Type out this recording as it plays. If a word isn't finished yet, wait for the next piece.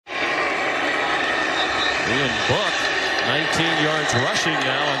Ian Book, 19 yards rushing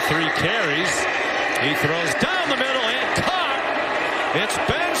now on 3 carries. He throws down the middle and caught. It's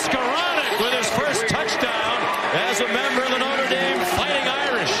Ben Skoranek with his first touchdown as a member of the Notre Dame Fighting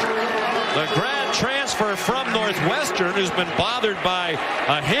Irish. The grad transfer from Northwestern, who's been bothered by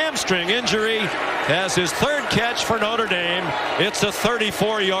a hamstring injury, has his 3rd catch for Notre Dame. It's a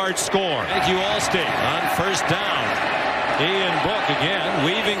 34-yard score. Thank you, Allstate, on first down. Ian Book again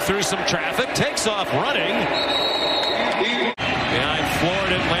weaving through some traffic, takes off running. Behind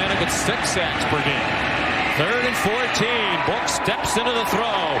Florida Atlantic at 6 sacks per game. 3rd and 14. Book steps into the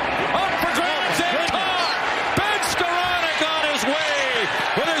throw. Up for grabs and caught. Ben Skoranek on his way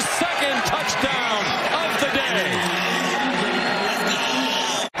with his 2nd touchdown of the day.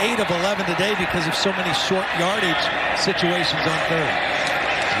 8 of 11 today because of so many short yardage situations on 3rd.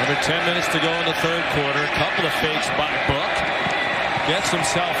 Another 10 minutes to go in the 3rd quarter. A couple of fakes by Book. Gets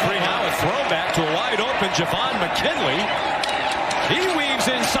himself free. Now a throwback to a wide open Javon McKinley. He weaves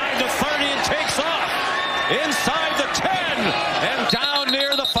inside the 30 and takes off. Inside the 10 and down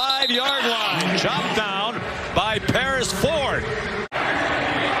near the 5-yard line. Chopped down by Paris Ford.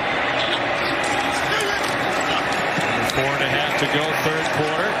 4.5 to go, 3rd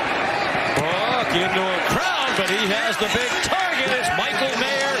quarter. Book into a crowd, but he has the big target. It's Mike